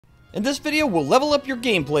In this video, we'll level up your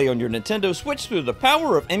gameplay on your Nintendo Switch through the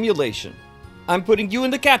power of emulation. I'm putting you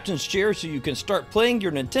in the captain's chair so you can start playing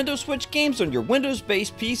your Nintendo Switch games on your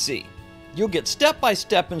Windows-based PC. You'll get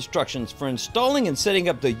step-by-step instructions for installing and setting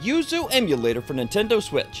up the Yuzu Emulator for Nintendo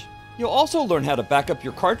Switch. You'll also learn how to back up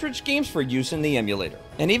your cartridge games for use in the emulator,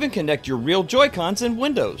 and even connect your real Joy-Cons in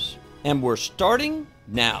Windows. And we're starting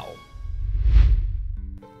now.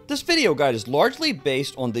 This video guide is largely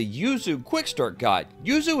based on the Yuzu Quickstart guide.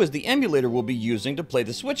 Yuzu is the emulator we'll be using to play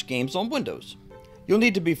the Switch games on Windows. You'll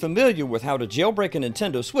need to be familiar with how to jailbreak a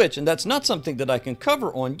Nintendo Switch, and that's not something that I can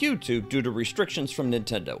cover on YouTube due to restrictions from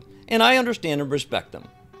Nintendo, and I understand and respect them.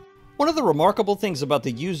 One of the remarkable things about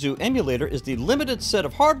the Yuzu emulator is the limited set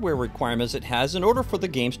of hardware requirements it has in order for the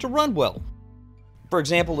games to run well. For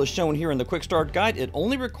example, as shown here in the Quickstart guide, it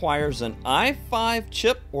only requires an i5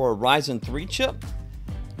 chip or a Ryzen 3 chip,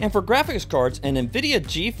 and for graphics cards, an NVIDIA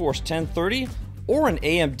GeForce 1030 or an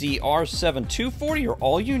AMD R7 240 are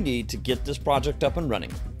all you need to get this project up and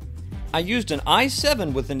running. I used an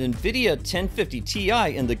i7 with an NVIDIA 1050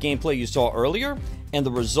 Ti in the gameplay you saw earlier, and the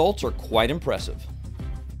results are quite impressive.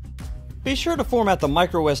 Be sure to format the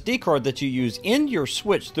microSD card that you use in your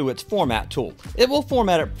Switch through its format tool. It will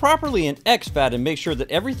format it properly in exFAT and make sure that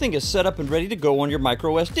everything is set up and ready to go on your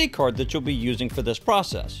microSD card that you'll be using for this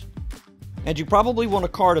process. And you probably want a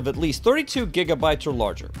card of at least 32 GB or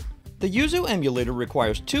larger. The Yuzu emulator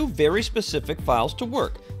requires two very specific files to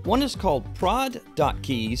work. One is called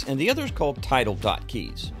prod.keys and the other is called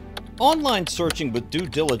title.keys. Online searching with due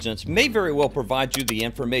diligence may very well provide you the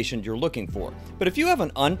information you're looking for, but if you have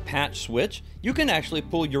an unpatched Switch, you can actually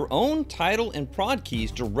pull your own title and prod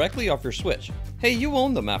keys directly off your Switch. Hey, you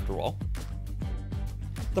own them after all.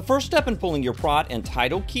 The first step in pulling your prod and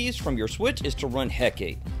title keys from your Switch is to run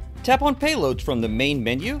𝐘𝐿. Tap on Payloads from the main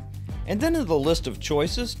menu, and then in the list of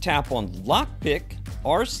choices, tap on Lockpick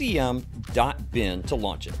RCM.bin to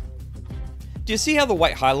launch it. Do you see how the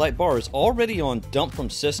white highlight bar is already on Dump from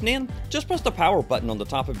SysNAND? Just press the power button on the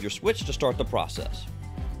top of your Switch to start the process.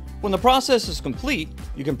 When the process is complete,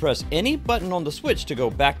 you can press any button on the Switch to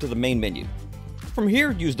go back to the main menu. From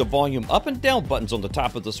here, use the volume up and down buttons on the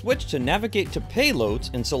top of the Switch to navigate to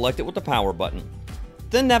Payloads and select it with the power button.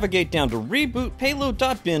 Then navigate down to Reboot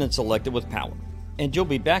Payload.bin and select it with power. And you'll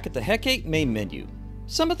be back at the 𝐂𝐇 main menu.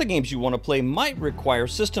 Some of the games you want to play might require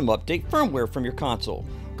system update firmware from your console.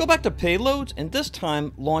 Go back to Payloads and this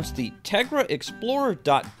time launch the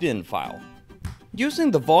TegraExplorer.bin file.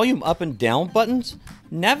 Using the volume up and down buttons,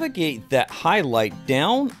 navigate that highlight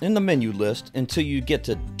down in the menu list until you get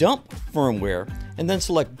to Dump Firmware, and then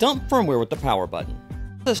select Dump Firmware with the power button.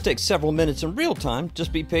 This takes several minutes in real time,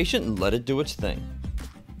 just be patient and let it do its thing.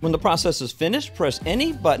 When the process is finished, press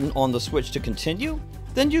any button on the Switch to continue,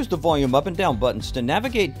 then use the volume up and down buttons to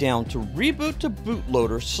navigate down to Reboot to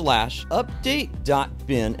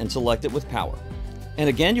Bootloader/Update.bin and select it with power. And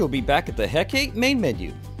again, you'll be back at the 𝐂𝐇 main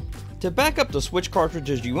menu. To back up the Switch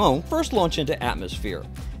cartridges you own, first launch into Atmosphere.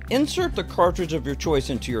 Insert the cartridge of your choice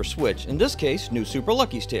into your Switch, in this case, New Super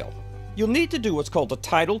Lucky's Tale. You'll need to do what's called a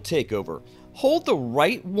title takeover. Hold the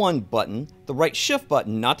right 1 button, the right shift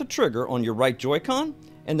button, not the trigger, on your right Joy-Con,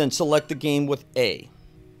 and then select the game with A.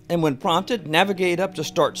 And when prompted, navigate up to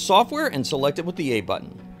Start Software and select it with the A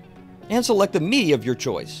button. And select the Me of your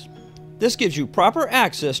choice. This gives you proper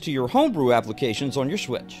access to your homebrew applications on your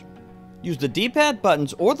Switch. Use the D-pad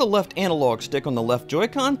buttons or the left analog stick on the left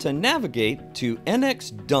Joy-Con to navigate to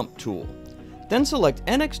NX Dump Tool. Then select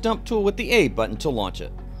NX Dump Tool with the A button to launch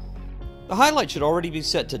it. The highlight should already be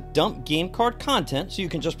set to Dump Game Card Content, so you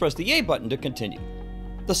can just press the A button to continue.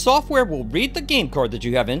 The software will read the game card that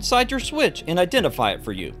you have inside your Switch and identify it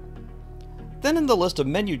for you. Then in the list of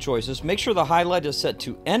menu choices, make sure the highlight is set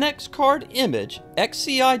to NX Card Image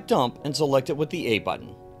XCI Dump and select it with the A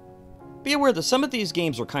button. Be aware that some of these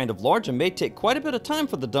games are kind of large and may take quite a bit of time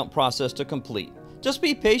for the dump process to complete. Just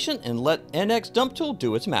be patient and let NX Dump Tool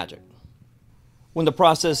do its magic. When the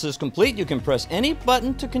process is complete, you can press any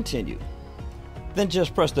button to continue. Then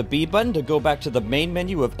just press the B button to go back to the main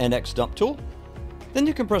menu of NX Dump Tool. Then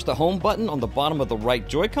you can press the Home button on the bottom of the right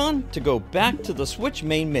Joy-Con to go back to the Switch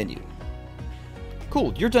main menu.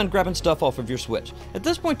 Cool, you're done grabbing stuff off of your Switch. At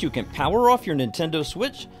this point you can power off your Nintendo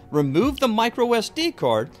Switch, remove the microSD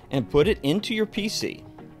card, and put it into your PC.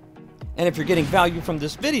 And if you're getting value from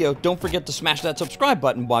this video, don't forget to smash that subscribe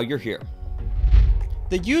button while you're here.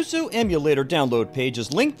 The Yuzu Emulator download page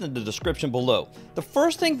is linked in the description below. The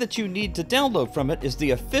first thing that you need to download from it is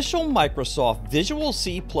the official Microsoft Visual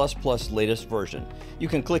C++ latest version. You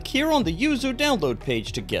can click here on the Yuzu download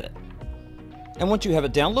page to get it. And once you have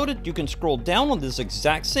it downloaded, you can scroll down on this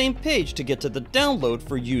exact same page to get to the download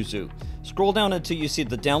for Yuzu. Scroll down until you see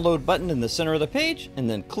the download button in the center of the page, and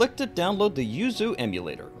then click to download the Yuzu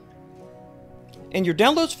emulator. In your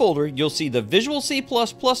downloads folder, you'll see the Visual C++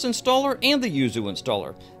 installer and the Yuzu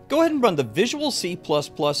installer. Go ahead and run the Visual C++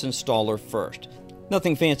 installer first.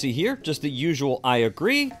 Nothing fancy here, just the usual I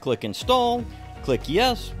agree, click install, click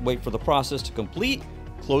yes, wait for the process to complete,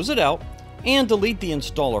 close it out, and delete the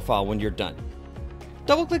installer file when you're done.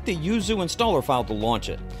 Double-click the Yuzu installer file to launch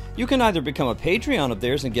it. You can either become a Patreon of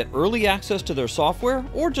theirs and get early access to their software,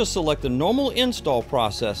 or just select the normal install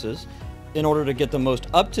processes in order to get the most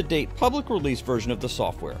up-to-date public release version of the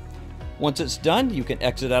software. Once it's done, you can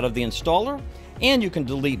exit out of the installer, and you can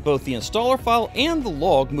delete both the installer file and the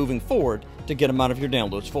log moving forward to get them out of your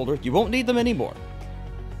downloads folder. You won't need them anymore.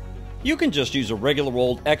 You can just use a regular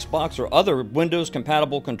old Xbox or other Windows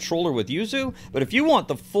compatible controller with Yuzu, but if you want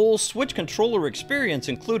the full Switch controller experience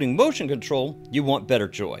including motion control, you want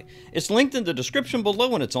BetterJoy. It's linked in the description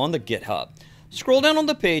below and it's on the GitHub. Scroll down on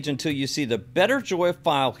the page until you see the BetterJoy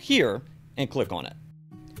file here and click on it.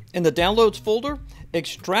 In the downloads folder,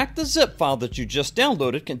 extract the zip file that you just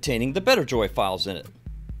downloaded containing the BetterJoy files in it.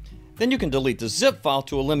 Then you can delete the zip file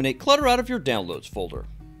to eliminate clutter out of your downloads folder.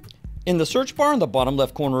 In the search bar in the bottom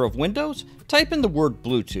left corner of Windows, type in the word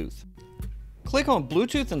Bluetooth. Click on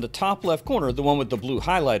Bluetooth in the top left corner, the one with the blue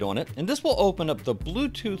highlight on it, and this will open up the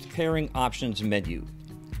Bluetooth pairing options menu.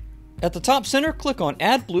 At the top center, click on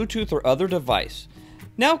Add Bluetooth or Other Device.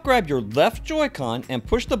 Now grab your left Joy-Con and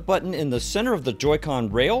push the button in the center of the Joy-Con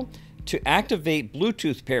rail to activate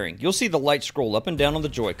Bluetooth pairing. You'll see the light scroll up and down on the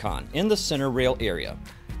Joy-Con in the center rail area.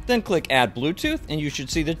 Then click Add Bluetooth and you should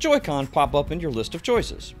see the Joy-Con pop up in your list of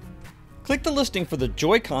choices. Click the listing for the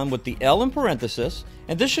Joy-Con with the L in parenthesis,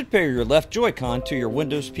 and this should pair your left Joy-Con to your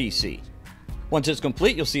Windows PC. Once it's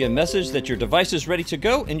complete, you'll see a message that your device is ready to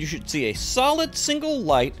go, and you should see a solid single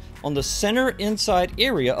light on the center inside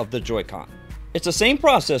area of the Joy-Con. It's the same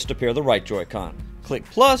process to pair the right Joy-Con. Click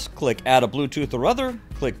plus, click Add a Bluetooth or Other,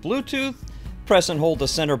 click Bluetooth, press and hold the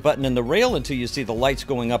center button in the rail until you see the lights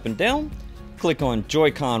going up and down, click on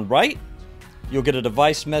Joy-Con right, you'll get a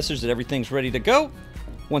device message that everything's ready to go.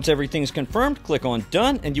 Once everything's confirmed, click on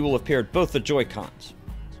Done and you will have paired both the Joy-Cons.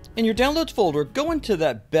 In your Downloads folder, go into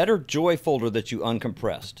that BetterJoy folder that you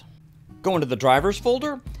uncompressed. Go into the Drivers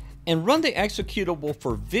folder and run the executable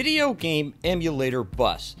for Video Game Emulator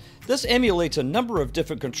Bus. This emulates a number of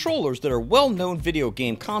different controllers that are well-known video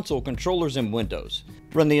game console controllers in Windows.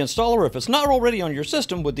 Run the installer if it's not already on your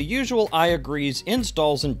system with the usual I agrees,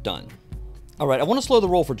 installs, and done. Alright, I want to slow the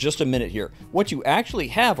roll for just a minute here. What you actually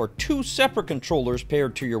have are two separate controllers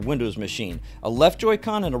paired to your Windows machine, a left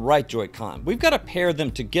Joy-Con and a right Joy-Con. We've got to pair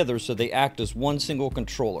them together so they act as one single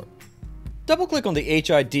controller. Double-click on the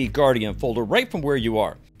HID Guardian folder right from where you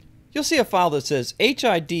are. You'll see a file that says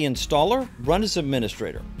HID Installer, Run as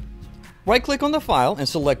Administrator. Right-click on the file and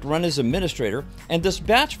select Run as Administrator, and this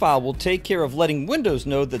batch file will take care of letting Windows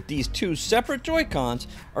know that these two separate Joy-Cons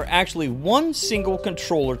are actually one single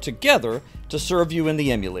controller together to serve you in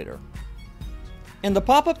the emulator. In the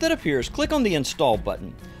pop-up that appears, click on the Install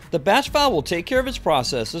button. The batch file will take care of its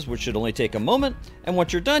processes, which should only take a moment, and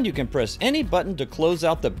once you're done, you can press any button to close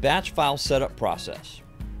out the batch file setup process.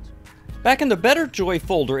 Back in the BetterJoy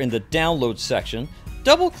folder in the Downloads section,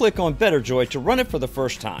 double-click on BetterJoy to run it for the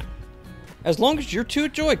first time. As long as your two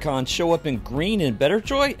Joy-Cons show up in green in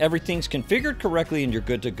BetterJoy, everything's configured correctly and you're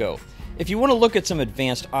good to go. If you want to look at some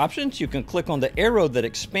advanced options, you can click on the arrow that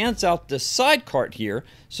expands out this side cart here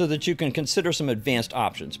so that you can consider some advanced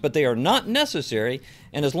options, but they are not necessary,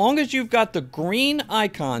 and as long as you've got the green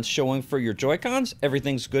icons showing for your Joy-Cons,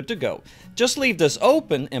 everything's good to go. Just leave this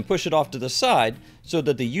open and push it off to the side so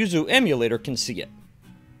that the Yuzu emulator can see it.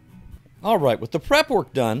 Alright, with the prep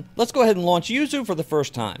work done, let's go ahead and launch Yuzu for the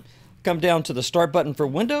first time. Come down to the Start button for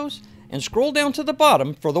Windows, and scroll down to the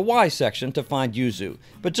bottom for the Y section to find Yuzu.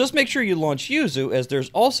 But just make sure you launch Yuzu, as there's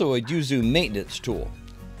also a Yuzu maintenance tool.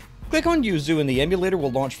 Click on Yuzu and the emulator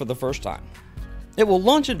will launch for the first time. It will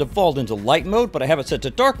launch and default into light mode, but I have it set to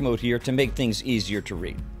dark mode here to make things easier to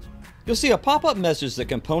read. You'll see a pop-up message that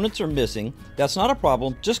components are missing. That's not a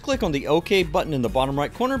problem, just click on the OK button in the bottom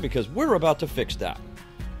right corner because we're about to fix that.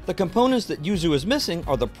 The components that Yuzu is missing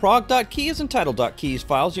are the prog.keys and title.keys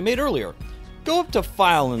files you made earlier. Go up to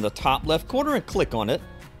File in the top left corner and click on it.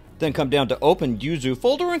 Then come down to Open Yuzu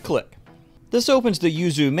folder and click. This opens the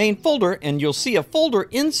Yuzu main folder and you'll see a folder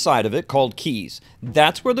inside of it called Keys.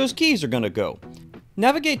 That's where those keys are going to go.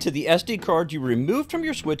 Navigate to the SD card you removed from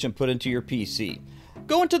your Switch and put into your PC.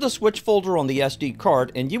 Go into the Switch folder on the SD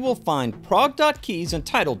card and you will find prog.keys and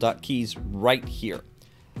title.keys right here.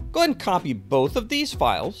 Go ahead and copy both of these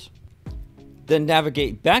files. Then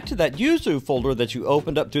navigate back to that Yuzu folder that you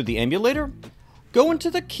opened up through the emulator. Go into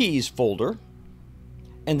the keys folder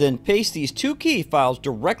and then paste these two key files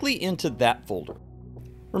directly into that folder.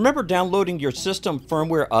 Remember downloading your system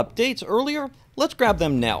firmware updates earlier? Let's grab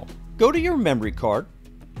them now. Go to your memory card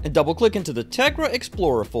and double click into the Tegra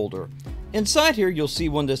Explorer folder. Inside here you'll see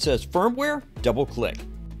one that says firmware, double click.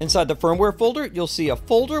 Inside the firmware folder you'll see a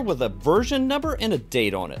folder with a version number and a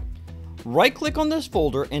date on it. Right click on this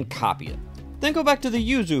folder and copy it. Then go back to the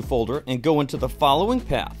Yuzu folder and go into the following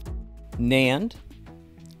path: NAND,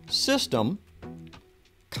 System,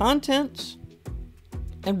 Contents,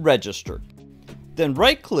 and Registered. Then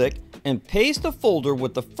right click and paste the folder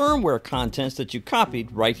with the firmware contents that you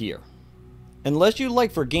copied right here. Unless you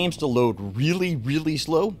like for games to load really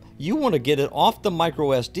slow, you want to get it off the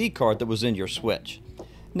microSD card that was in your Switch.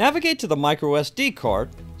 Navigate to the microSD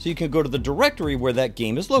card so you can go to the directory where that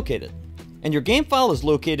game is located. And your game file is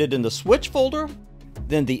located in the Switch folder,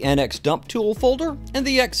 then the NX Dump Tool folder, and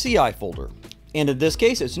the 𝐂𝐸𝐶𝐈 folder. And in this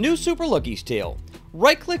case, it's New Super Lucky's Tale.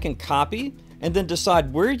 Right click and copy, and then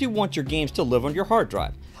decide where you want your games to live on your hard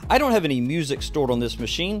drive. I don't have any music stored on this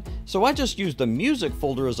machine, so I just use the music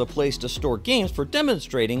folder as a place to store games for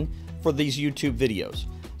demonstrating for these YouTube videos.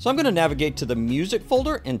 So I'm going to navigate to the music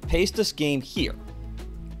folder and paste this game here.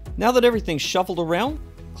 Now that everything's shuffled around,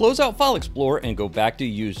 close out File Explorer and go back to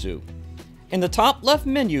Yuzu. In the top left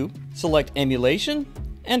menu, select Emulation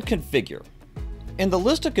and Configure. In the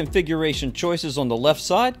list of configuration choices on the left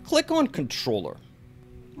side, click on Controller.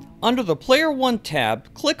 Under the Player 1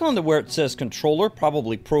 tab, click on where it says Controller,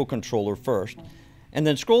 probably Pro Controller first, and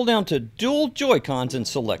then scroll down to Dual Joy-Cons and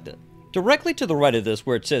select it. Directly to the right of this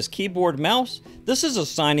where it says Keyboard Mouse, this is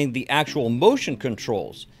assigning the actual motion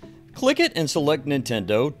controls. Click it and select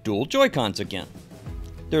Nintendo Dual Joy-Cons again.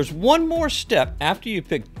 There's one more step after you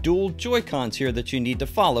pick Dual Joy-Cons here that you need to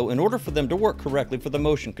follow in order for them to work correctly for the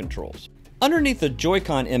motion controls. Underneath the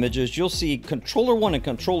Joy-Con images, you'll see Controller 1 and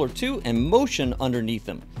Controller 2 and Motion underneath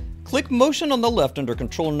them. Click Motion on the left under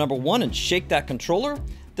Controller number 1 and shake that controller,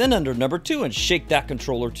 then under number 2 and shake that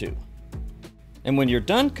controller too. And when you're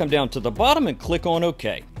done, come down to the bottom and click on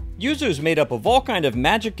OK. Yuzu is made up of all kind of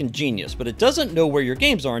magic and genius, but it doesn't know where your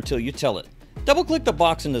games are until you tell it. Double click the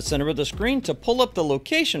box in the center of the screen to pull up the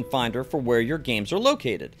location finder for where your games are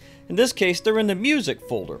located. In this case, they're in the music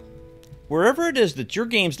folder. Wherever it is that your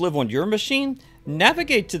games live on your machine,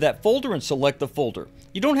 navigate to that folder and select the folder.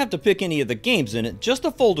 You don't have to pick any of the games in it, just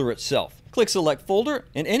the folder itself. Click Select Folder,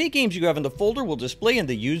 and any games you have in the folder will display in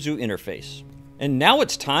the Yuzu interface. And now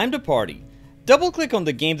it's time to party. Double click on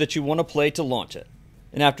the game that you want to play to launch it.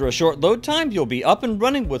 And after a short load time, you'll be up and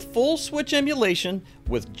running with full Switch emulation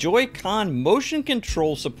with Joy-Con motion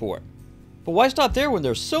control support. But why stop there when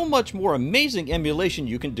there's so much more amazing emulation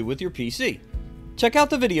you can do with your PC? Check out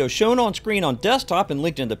the video shown on screen on desktop and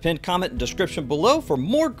linked in the pinned comment and description below for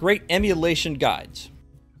more great emulation guides.